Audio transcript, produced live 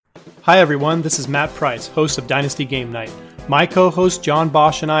Hi everyone, this is Matt Price, host of Dynasty Game Night. My co-host John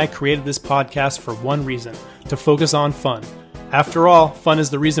Bosch and I created this podcast for one reason, to focus on fun. After all, fun is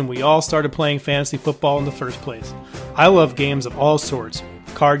the reason we all started playing fantasy football in the first place. I love games of all sorts,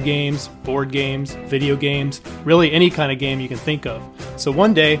 card games, board games, video games, really any kind of game you can think of. So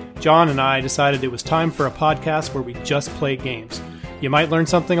one day, John and I decided it was time for a podcast where we just play games. You might learn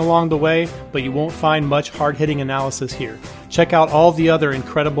something along the way, but you won't find much hard-hitting analysis here. Check out all the other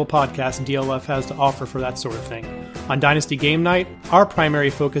incredible podcasts DLF has to offer for that sort of thing. On Dynasty Game Night, our primary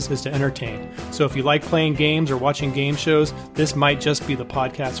focus is to entertain. So if you like playing games or watching game shows, this might just be the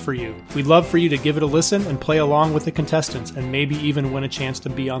podcast for you. We'd love for you to give it a listen and play along with the contestants and maybe even win a chance to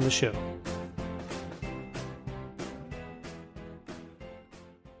be on the show.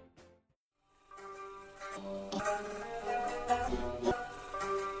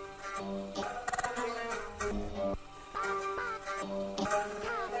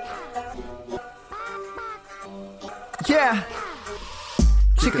 Yeah.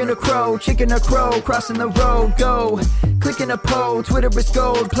 Chicken or crow, crossing the road, go. Clicking a poll, Twitter is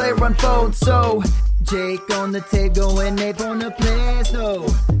gold, player unfold, so. Jake on the table and Nate on the plays, no.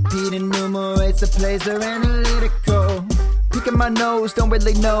 Pete enumerates the plays, they're analytical. Picking my nose, don't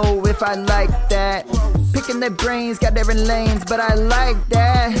really know if I like that. Picking their brains, got different lanes, but I like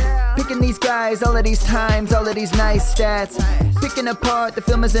that. Picking these guys, all of these times, all of these nice stats. Picking apart, the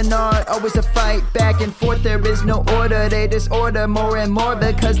film is an art, always a fight back and forth. There is no order, they disorder more and more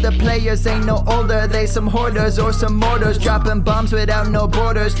because the players ain't no older. They some hoarders or some mortars, dropping bombs without no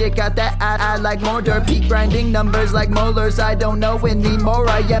borders. You got that I like mortar, peak grinding numbers like molars. I don't know anymore,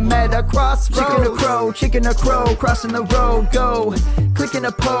 I am at a crossroads. Chicken or crow, crossing the road, go. Clicking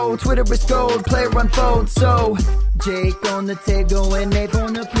a poll, Twitter is gold, player unfold, so. Jake on the table and Nate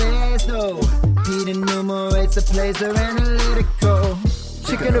on the plays, no. Pete enumerates the plays, they're analytical.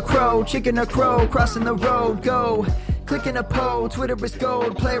 Chicken or crow, crossing the road, go. Clicking a poll, Twitter is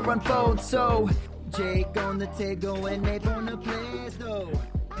gold, player unfold, so. Jake on the table and Nate on the plays, no.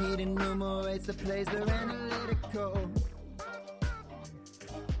 Pete enumerates the plays, they're analytical.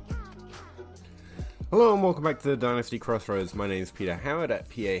 Hello and welcome back to the Dynasty Crossroads. My name is Peter Howard at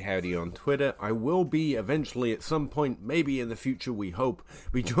PA Howdy on Twitter. I will be eventually at some point, maybe in the future we hope,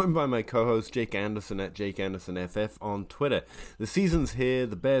 be joined by my co-host Jake Anderson at Jake Anderson FF on Twitter. The season's here,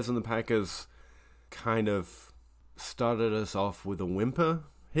 the Bears and the Packers kind of started us off with a whimper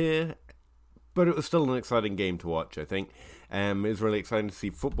here, but it was still an exciting game to watch, I think. It was really exciting to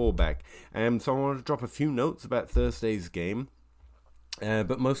see football back. So I wanted to drop a few notes about Thursday's game.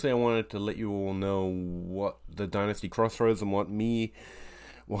 But mostly I wanted to let you all know what the Dynasty Crossroads and what I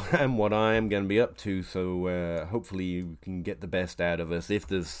am going to be up to, so hopefully you can get the best out of us, if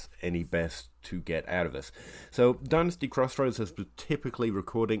there's any best to get out of us. So Dynasty Crossroads has been typically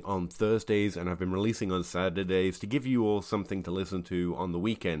recording on Thursdays, and I've been releasing on Saturdays to give you all something to listen to on the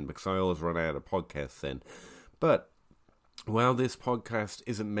weekend, because I always run out of podcasts then. But while this podcast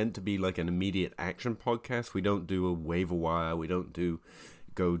isn't meant to be like an immediate action podcast, we don't do a waiver wire, we don't do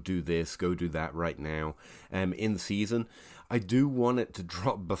go do this, go do that right now in season. I do want it to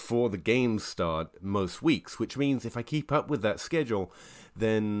drop before the games start most weeks, which means if I keep up with that schedule,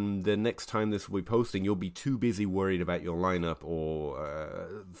 then the next time this will be posting, you'll be too busy worried about your lineup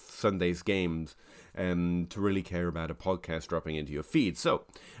or Sunday's games to really care about a podcast dropping into your feed. So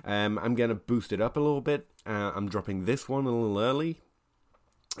I'm going to boost it up a little bit. I'm dropping this one a little early,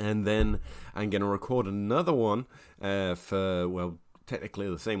 and then I'm going to record another one for, well, technically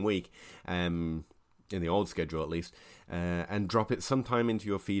the same week, in the old schedule at least, and drop it sometime into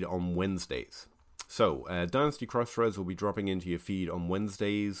your feed on Wednesdays. So, Dynasty Crossroads will be dropping into your feed on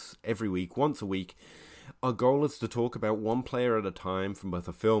Wednesdays every week, once a week. Our goal is to talk about one player at a time from both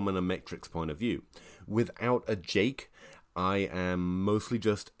a film and a metrics point of view. Without a Jake, I am mostly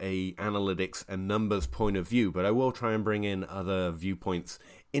just a analytics and numbers point of view, but I will try and bring in other viewpoints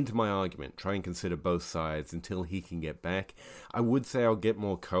into my argument, try and consider both sides until he can get back. I would say I'll get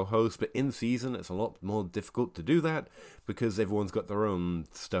more co-hosts, but in season it's a lot more difficult to do that because everyone's got their own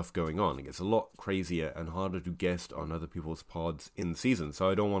stuff going on. It gets a lot crazier and harder to guest on other people's pods in season, so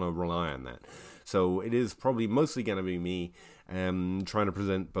I don't want to rely on that. So it is probably mostly going to be me trying to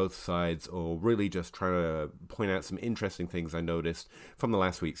present both sides, or really just trying to point out some interesting things I noticed from the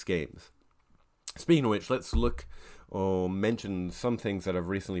last week's games. Speaking of which, let's look or mention some things that I've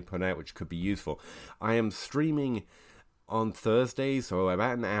recently put out which could be useful. I am streaming on Thursday, so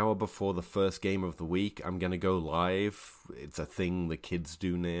about an hour before the first game of the week. I'm going to go live. It's a thing the kids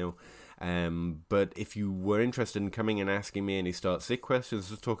do now. But if you were interested in coming and asking me any start sick questions,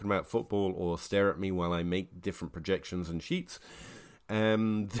 just talking about football, or stare at me while I make different projections and sheets,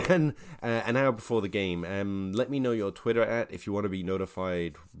 Then an hour before the game, let me know your Twitter if you want to be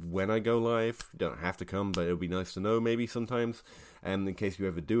notified when I go live. You don't have to come, but it'll be nice to know maybe sometimes. In case you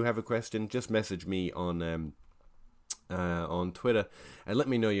ever do have a question, just message me on Twitter and let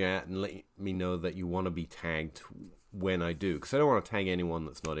me know your and let me know that you want to be tagged when I do, because I don't want to tag anyone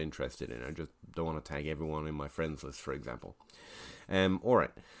that's not interested in it. I just don't want to tag everyone in my friends list, for example.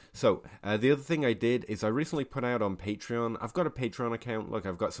 Alright, so the other thing I did is I recently put out on Patreon. I've got a Patreon account. Look,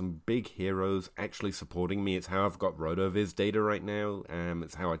 I've got some big heroes actually supporting me. It's how I've got RotoViz data right now.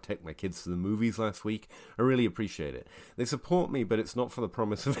 It's how I took my kids to the movies last week. I really appreciate it. They support me, but it's not for the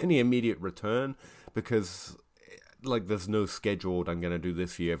promise of any immediate return, because there's no scheduled, I'm going to do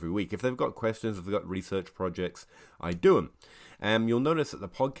this for you every week. If they've got questions, if they've got research projects, I do them. You'll notice that the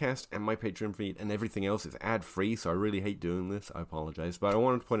podcast and my Patreon feed and everything else is ad-free, so I really hate doing this. I apologize, but I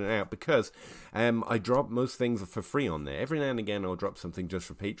wanted to point it out because I drop most things for free on there. Every now and again, I'll drop something just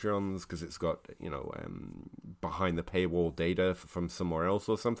for Patreons because it's got, behind the paywall data from somewhere else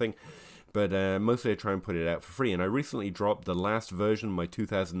or something. But mostly I try and put it out for free. And I recently dropped the last version of my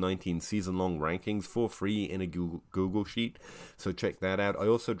 2019 season-long rankings for free in a Google Sheet. So check that out. I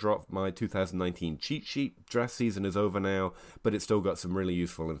also dropped my 2019 cheat sheet. Draft season is over now, but it's still got some really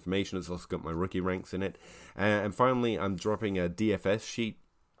useful information. It's also got my rookie ranks in it. And finally, I'm dropping a DFS sheet,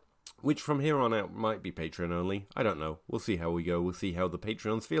 which from here on out might be Patreon only. I don't know. We'll see how we go. We'll see how the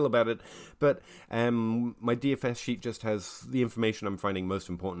Patreons feel about it. But my DFS sheet just has the information I'm finding most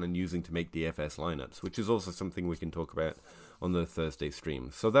important and using to make DFS lineups, which is also something we can talk about on the Thursday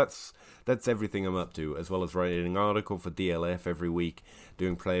stream. So that's everything I'm up to, as well as writing an article for DLF every week,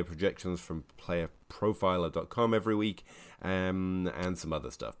 doing player projections from playerprofiler.com every week, and some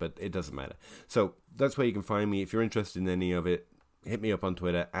other stuff. But it doesn't matter. So that's where you can find me. If you're interested in any of it, hit me up on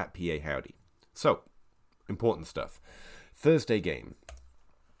Twitter at PAHowdy. So, important stuff. Thursday game.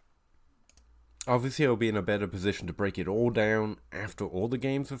 Obviously, I'll be in a better position to break it all down after all the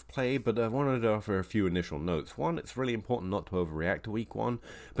games have played, but I wanted to offer a few initial notes. One, it's really important not to overreact to Week 1,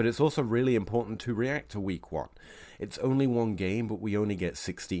 but it's also really important to react to Week 1. It's only one game, but we only get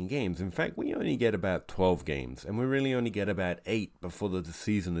 16 games. In fact, we only get about 12 games, and we really only get about 8 before the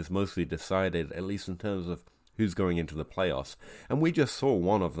season is mostly decided, at least in terms of who's going into the playoffs. And we just saw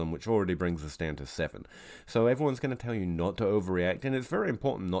one of them, which already brings us down to 7. So everyone's going to tell you not to overreact, and it's very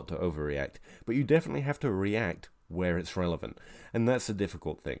important not to overreact, but you definitely have to react where it's relevant, and that's the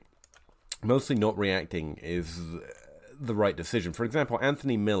difficult thing. Mostly not reacting is the right decision. For example,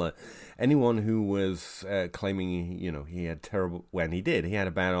 Anthony Miller, anyone who was claiming, he had terrible, when he did, he had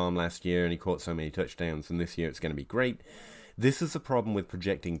a bad arm last year and he caught so many touchdowns, and this year it's going to be great. This is the problem with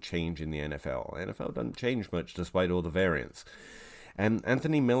projecting change in the NFL. The NFL doesn't change much despite all the variance. And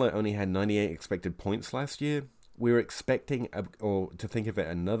Anthony Miller only had 98 expected points last year. We were expecting, or to think of it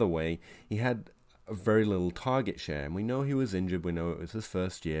another way, he had a very little target share. And we know he was injured, we know it was his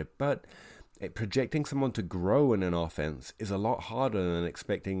first year, but projecting someone to grow in an offense is a lot harder than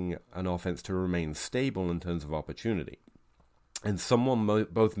expecting an offense to remain stable in terms of opportunity. And someone,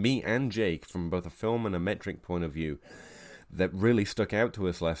 both me and Jake, from both a film and a metric point of view, that really stuck out to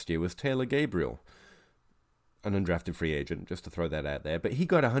us last year was Taylor Gabriel, an undrafted free agent, just to throw that out there. But he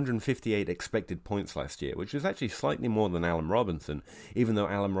got 158 expected points last year, which was actually slightly more than Allen Robinson, even though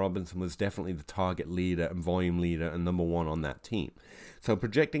Allen Robinson was definitely the target leader and volume leader and number one on that team. So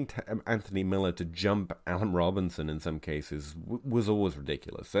projecting Anthony Miller to jump Allen Robinson in some cases was always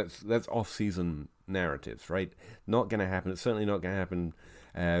ridiculous. That's off-season narratives, right? Not going to happen. It's certainly not going to happen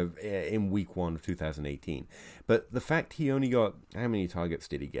in Week 1 of 2018. But the fact he only got, how many targets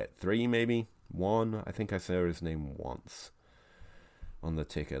did he get? 3 maybe? 1? I think I saw his name once on the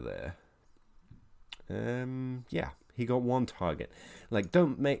ticker there. Yeah, he got 1 target.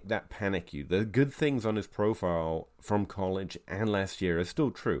 Don't make that panic you. The good things on his profile from college and last year are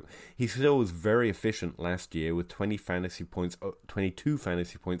still true. He still was very efficient last year with 22 fantasy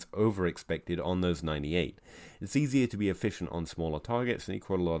points over expected on those 98. It's easier to be efficient on smaller targets, and he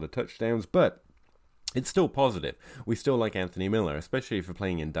caught a lot of touchdowns, but it's still positive. We still like Anthony Miller, especially if you're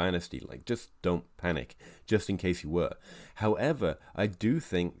playing in Dynasty. Just don't panic, just in case you were. However, I do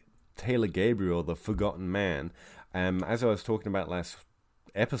think Taylor Gabriel, the forgotten man, as I was talking about last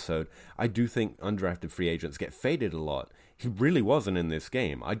episode, I do think undrafted free agents get faded a lot. He really wasn't in this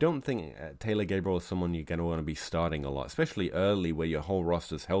game. I don't think Taylor Gabriel is someone you're going to want to be starting a lot, especially early where your whole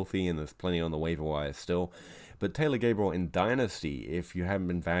roster's healthy and there's plenty on the waiver wire still. But Taylor Gabriel in Dynasty, if you haven't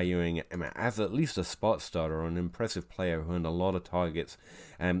been valuing him as at least a spot starter or an impressive player who earned a lot of targets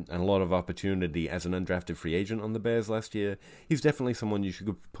and a lot of opportunity as an undrafted free agent on the Bears last year, he's definitely someone you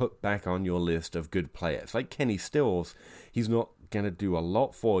should put back on your list of good players. Like Kenny Stills, he's not going to do a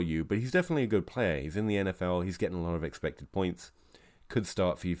lot for you, but he's definitely a good player. He's in the NFL. He's getting a lot of expected points. Could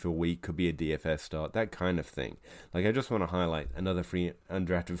start for you for a week. Could be a DFS start. That kind of thing. Like, I just want to highlight another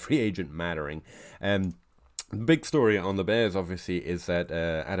undrafted free agent mattering. The big story on the Bears, obviously, is that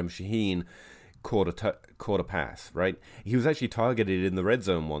Adam Shaheen caught a pass, right? He was actually targeted in the red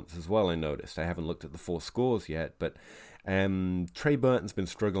zone once as well, I noticed. I haven't looked at the full scores yet, but Trey Burton's been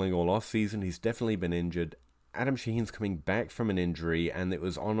struggling all offseason. He's definitely been injured. Adam Shaheen's coming back from an injury, and it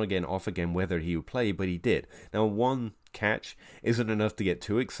was on again, off again, whether he would play, but he did. Now, one catch isn't enough to get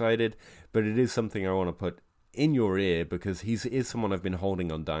too excited, but it is something I want to put in your ear, because he is someone I've been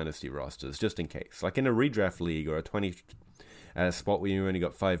holding on Dynasty rosters, just in case. Like in a redraft league or a 20 spot where you only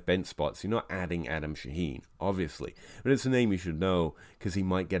got 5 bench spots, you're not adding Adam Shaheen, obviously. But it's a name you should know, because he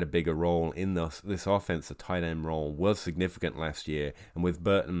might get a bigger role in this offense. The tight end role was significant last year, and with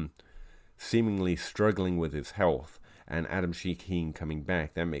Burton seemingly struggling with his health and Adam Shaheen coming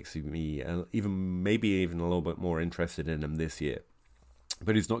back, that makes me maybe even a little bit more interested in him this year.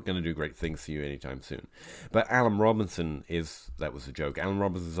 But he's not going to do great things for you anytime soon. But Allen Robinson that was a joke. Allen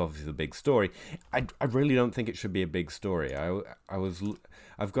Robinson is obviously the big story. I really don't think it should be a big story.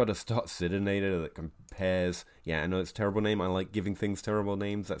 I've got a start Sidinator that compares. Yeah, I know it's a terrible name. I like giving things terrible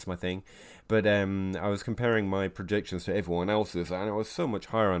names. That's my thing. But I was comparing my predictions to everyone else's, and I was so much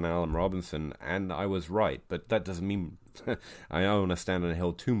higher on Allen Robinson, and I was right. But that doesn't mean I don't want to stand on a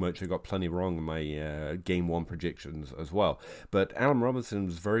hill too much. I got plenty wrong in my Game 1 predictions as well. But Allen Robinson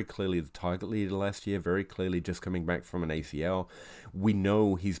was very clearly the target leader last year, very clearly just coming back from an ACL. We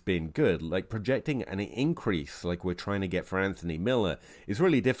know he's been good. Like, projecting an increase like we're trying to get for Anthony Miller is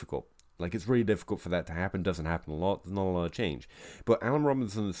really difficult. Like, it's really difficult for that to happen. Doesn't happen a lot. There's not a lot of change. But Allen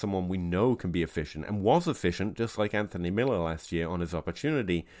Robinson is someone we know can be efficient, and was efficient, just like Anthony Miller last year, on his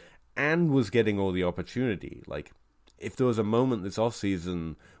opportunity, and was getting all the opportunity. Like, if there was a moment this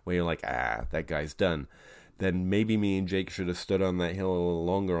offseason where you're like, that guy's done, then maybe me and Jake should have stood on that hill a little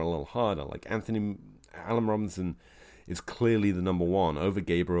longer, a little harder. Like, Allen Robinson is clearly the number one over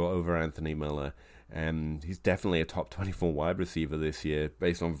Gabriel, over Anthony Miller. And he's definitely a top 24 wide receiver this year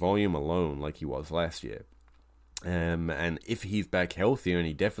based on volume alone, like he was last year. And if he's back healthier, and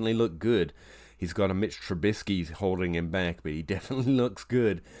he definitely looked good, he's got a Mitch Trubisky holding him back, but he definitely looks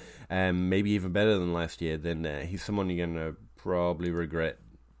good, maybe even better than last year, then he's someone you're going to probably regret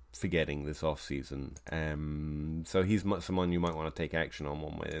forgetting this offseason. So he's someone you might want to take action on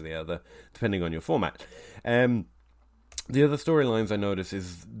one way or the other, depending on your format. The other storylines I noticed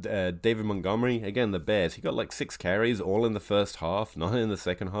is David Montgomery, again, the Bears. He got like 6 carries, all in the first half, not in the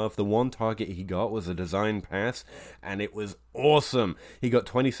second half. The one target he got was a design pass, and it was awesome. He got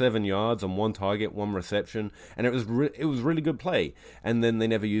 27 yards on one target, 1 reception, and it was really good play. And then they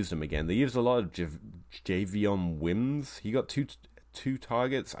never used him again. They used a lot of Javion Wims. He got two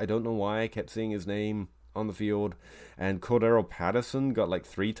targets. I don't know why I kept seeing his name on the field. And Cordero Patterson got like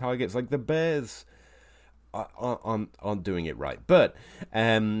 3 targets. Like, the Bears on doing it right. But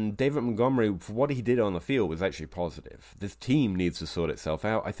David Montgomery, for what he did on the field, was actually positive. This team needs to sort itself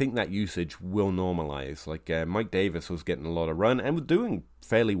out. I think that usage will normalize. Like, Mike Davis was getting a lot of run and was doing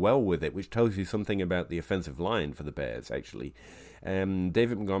fairly well with it, which tells you something about the offensive line for the Bears, actually.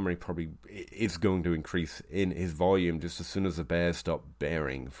 David Montgomery probably is going to increase in his volume just as soon as the Bears stop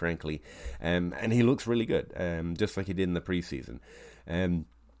bearing, frankly. And he looks really good, just like he did in the preseason.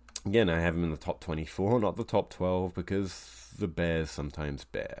 Again, I have him in the top 24, not the top 12, because the Bears sometimes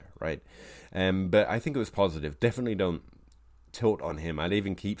bear, right? But I think it was positive. Definitely don't tilt on him. I'd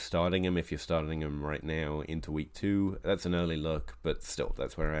even keep starting him if you're starting him right now into week 2. That's an early look, but still,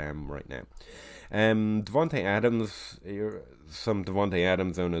 that's where I am right now. Devontae Adams, some Devontae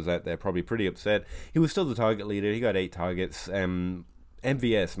Adams owners out there probably pretty upset. He was still the target leader. He got 8 targets.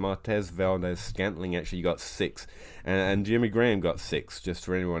 MVS, Martez Valdez-Scantling, actually got 6, and Jimmy Graham got 6, just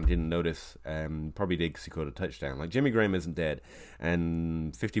for anyone who didn't notice. Probably did because he caught a touchdown. Like, Jimmy Graham isn't dead,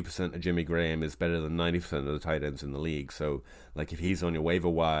 and 50% of Jimmy Graham is better than 90% of the tight ends in the league. So, like, if he's on your waiver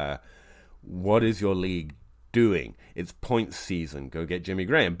wire, what is your league doing? It's points season. Go get Jimmy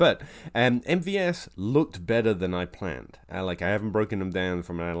Graham. But MVS looked better than I planned. I haven't broken him down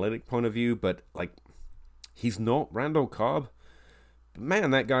from an analytic point of view, but, like, he's not Randall Cobb.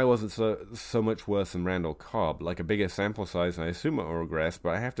 Man, that guy wasn't so much worse than Randall Cobb. Like, a bigger sample size, and I assume it will regress,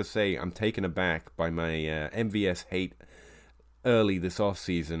 but I have to say I'm taken aback by my MVS hate early this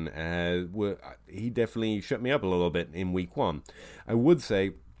offseason. He definitely shut me up a little bit in week 1. I would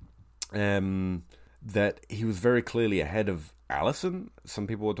say that he was very clearly ahead of Allison. Some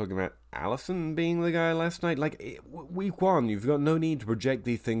people were talking about Allison being the guy last night. Like, week one, you've got no need to project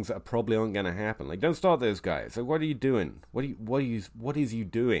these things that probably aren't going to happen. Like, don't start those guys. Like, what are you doing? What is you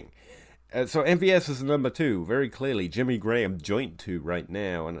doing? So MVS is the number 2, very clearly. Jimmy Graham, joint 2 right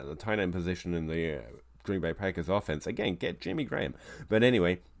now, and at the tight end position in the Green Bay Packers offense. Again, get Jimmy Graham. But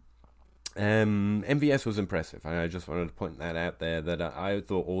anyway, MVS was impressive. I just wanted to point that out there, that I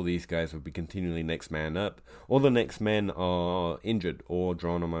thought all these guys would be continually next man up. All the next men are injured, or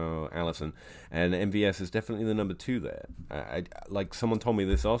Geronimo Allison, and MVS is definitely the number 2 there. Like someone told me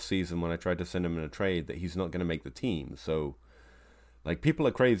this offseason when I tried to send him in a trade that he's not going to make the team, so... Like, people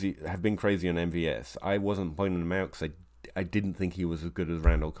have been crazy on MVS. I wasn't pointing him out because I didn't think he was as good as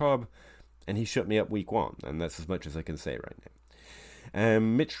Randall Cobb, and he shut me up week 1, and that's as much as I can say right now.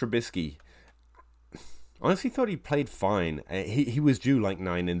 Mitch Trubisky, honestly thought he played fine. He was due like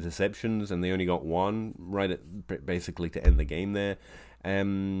 9 interceptions, and they only got 1 basically to end the game there.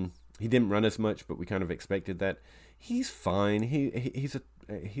 He didn't run as much, but we kind of expected that. He's fine. He's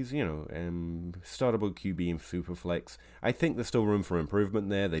startable QB in Superflex. I think there's still room for improvement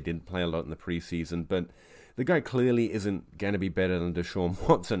there. They didn't play a lot in the preseason, but the guy clearly isn't going to be better than Deshaun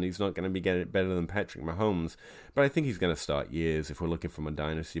Watson. He's not going to be getting better than Patrick Mahomes, but I think he's going to start years if we're looking from a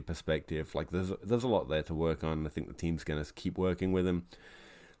dynasty perspective. Like, there's a lot there to work on. I think the team's going to keep working with him.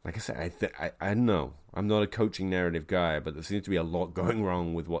 Like I said, I don't know. I'm not a coaching narrative guy, but there seems to be a lot going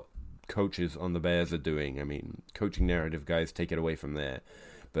wrong with what coaches on the Bears are doing. I mean, coaching narrative guys take it away from there,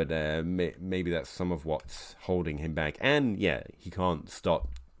 but maybe that's some of what's holding him back. And yeah, he can't stop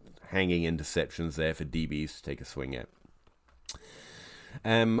hanging interceptions there for DBs to take a swing at.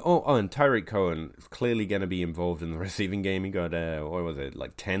 And Tyreek Cohen is clearly going to be involved in the receiving game. He got,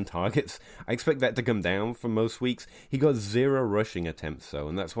 10 targets. I expect that to come down for most weeks. He got 0 rushing attempts, though,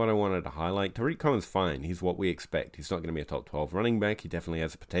 and that's what I wanted to highlight. Tyreek Cohen's fine. He's what we expect. He's not going to be a top 12 running back. He definitely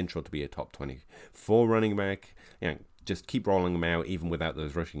has the potential to be a top 24 running back. Just keep rolling him out, even without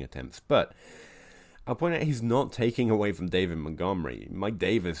those rushing attempts. But I'll point out he's not taking away from David Montgomery. Mike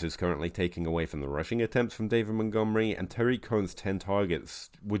Davis is currently taking away from the rushing attempts from David Montgomery, and Tyreek Cohen's 10 targets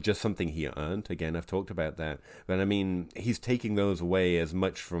were just something he earned. Again, I've talked about that. But, I mean, he's taking those away as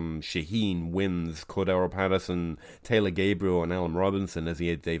much from Shaheen, Wims, Cordero Patterson, Taylor Gabriel, and Allen Robinson as he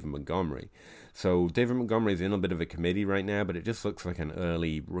had David Montgomery. So David Montgomery's in a bit of a committee right now, but it just looks like an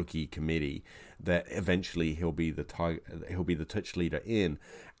early rookie committee that eventually he'll be the touch leader in.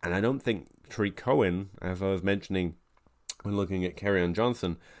 And I don't think Tyreek Cohen, as I was mentioning when looking at Kerryon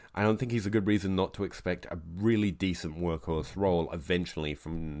Johnson, I don't think he's a good reason not to expect a really decent workhorse role eventually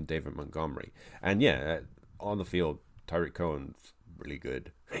from David Montgomery. And yeah, on the field, Tyreek Cohen's really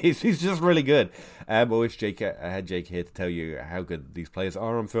good. He's just really good. I wish I had Jake here to tell you how good these players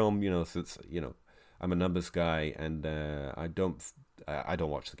are on film. Since I'm a numbers guy and I don't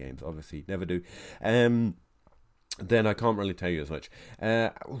watch the games. Obviously, never do. Then I can't really tell you as much.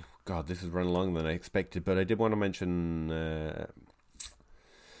 God, this has run longer than I expected, but I did want to mention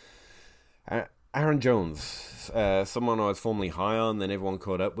Aaron Jones, someone I was formerly high on, then everyone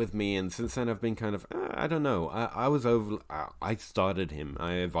caught up with me, and since then I've been kind of, I don't know, I started him.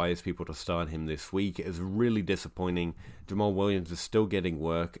 I advised people to start him this week. It was really disappointing. Jamal Williams is still getting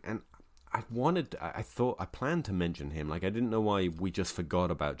work, and I planned to mention him. Like, I didn't know why we just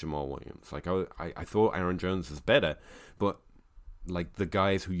forgot about Jamal Williams. Like, I thought Aaron Jones was better, but like the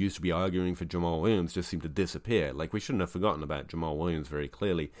guys who used to be arguing for Jamal Williams just seem to disappear. Like, we shouldn't have forgotten about Jamal Williams very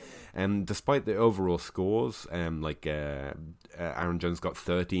clearly. And despite the overall scores, Aaron Jones got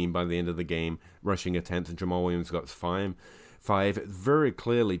 13 by the end of the game, rushing attempts, and Jamal Williams got 5. Very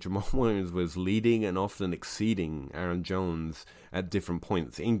clearly, Jamal Williams was leading and often exceeding Aaron Jones at different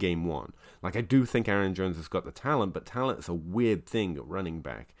points in game one. Like, I do think Aaron Jones has got the talent, but talent is a weird thing at running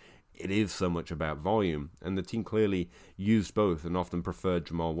back. It is so much about volume, and the team clearly used both and often preferred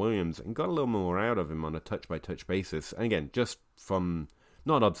Jamal Williams and got a little more out of him on a touch-by-touch basis. And again, just from,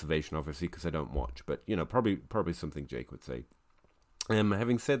 not observation, obviously, because I don't watch, but, probably something Jake would say.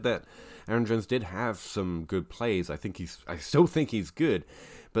 Having said that, Aaron Jones did have some good plays. I still think he's good,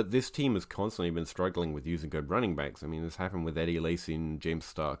 but this team has constantly been struggling with using good running backs. I mean, this happened with Eddie Lacy and James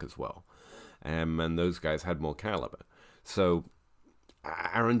Stark as well, and those guys had more caliber. So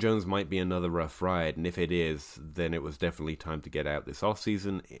Aaron Jones might be another rough ride, and if it is, then it was definitely time to get out this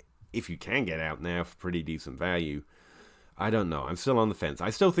offseason. If you can get out now for pretty decent value, I don't know. I'm still on the fence.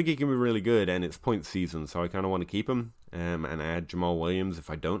 I still think he can be really good, and it's point season, so I kind of want to keep him and add Jamal Williams if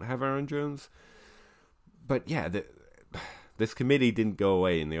I don't have Aaron Jones. But yeah, this committee didn't go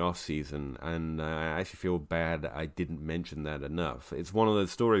away in the off-season, and I actually feel bad I didn't mention that enough. It's one of those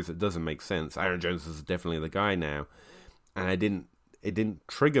stories that doesn't make sense. Aaron Jones is definitely the guy now, and it didn't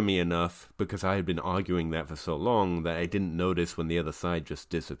trigger me enough because I had been arguing that for so long that I didn't notice when the other side just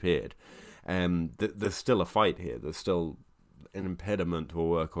disappeared. There's still a fight here. There's still an impediment to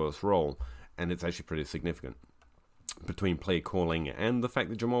a workhorse role, and it's actually pretty significant between play calling and the fact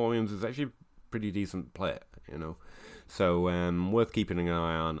that Jamal Williams is actually a pretty decent player, So worth keeping an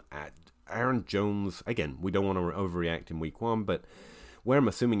eye on. At Aaron Jones, again, we don't want to overreact in week 1, but where I'm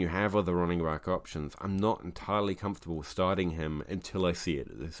assuming you have other running back options, I'm not entirely comfortable starting him until I see it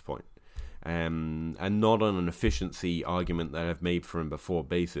at this point. And not on an efficiency argument that I've made for him before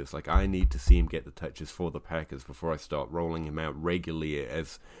basis. Like, I need to see him get the touches for the Packers before I start rolling him out regularly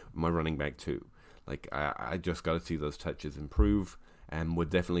as my running back too. Like, I just got to see those touches improve, and we're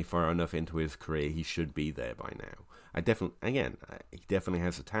definitely far enough into his career, he should be there by now. He definitely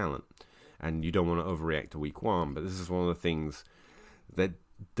has the talent, and you don't want to overreact to week 1, but this is one of the things that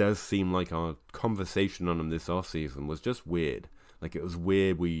does seem like our conversation on him this offseason was just weird. Like, it was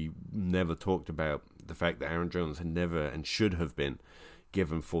weird we never talked about the fact that Aaron Jones had never and should have been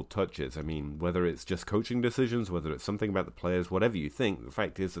given full touches. I mean, whether it's just coaching decisions, whether it's something about the players, whatever you think, the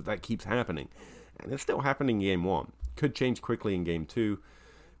fact is that keeps happening. And it's still happening in game 1. Could change quickly in game 2,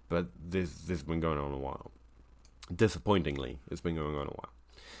 but this has been going on a while. Disappointingly, it's been going on a while.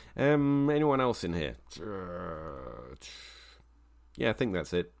 Anyone else in here? Yeah, I think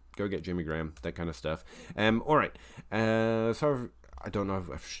that's it. Go get Jimmy Graham, that kind of stuff. All right. So I don't know if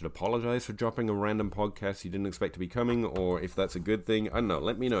I should apologize for dropping a random podcast you didn't expect to be coming, or if that's a good thing. I don't know.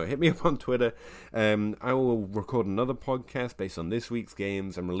 Let me know. Hit me up on Twitter. I will record another podcast based on this week's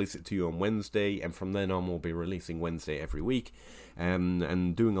games and release it to you on Wednesday. And from then on, we'll be releasing Wednesday every week.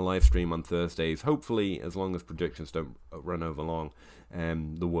 And doing a live stream on Thursdays, hopefully, as long as projections don't run over long,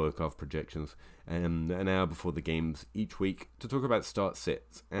 the work of projections, an hour before the games each week to talk about start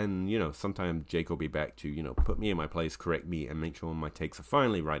sits. And, sometime Jake will be back to, put me in my place, correct me, and make sure my takes are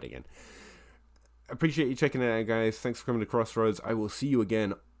finally right again. Appreciate you checking it out, guys. Thanks for coming to Crossroads. I will see you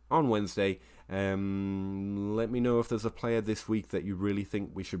again on Wednesday. Let me know if there's a player this week that you really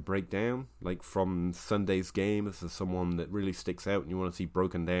think we should break down, like from Sunday's game. If there's someone that really sticks out and you want to see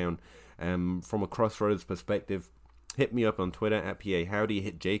broken down from a Crossroads perspective. Hit me up on Twitter at PAHowdy.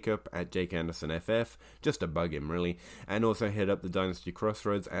 Hit Jacob at JakeAndersonFF, just to bug him, really. And also hit up the Dynasty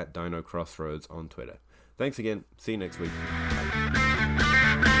Crossroads at Dino Crossroads on Twitter. Thanks again. See you next week.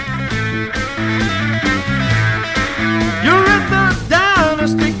 You're at the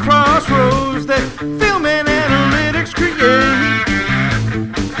Dynasty Crossroads that film and analytics create.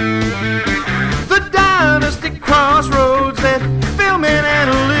 The Dynasty Crossroads that film and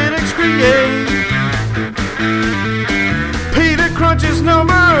analytics create. Crunches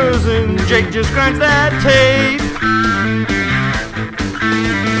numbers and Jake just grinds that tape.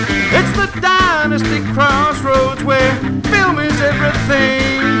 It's the Dynasty Crossroads where film is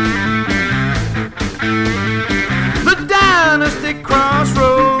everything. The Dynasty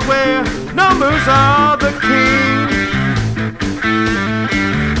Crossroads where numbers are the king.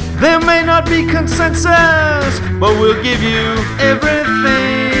 There may not be consensus, but we'll give you everything.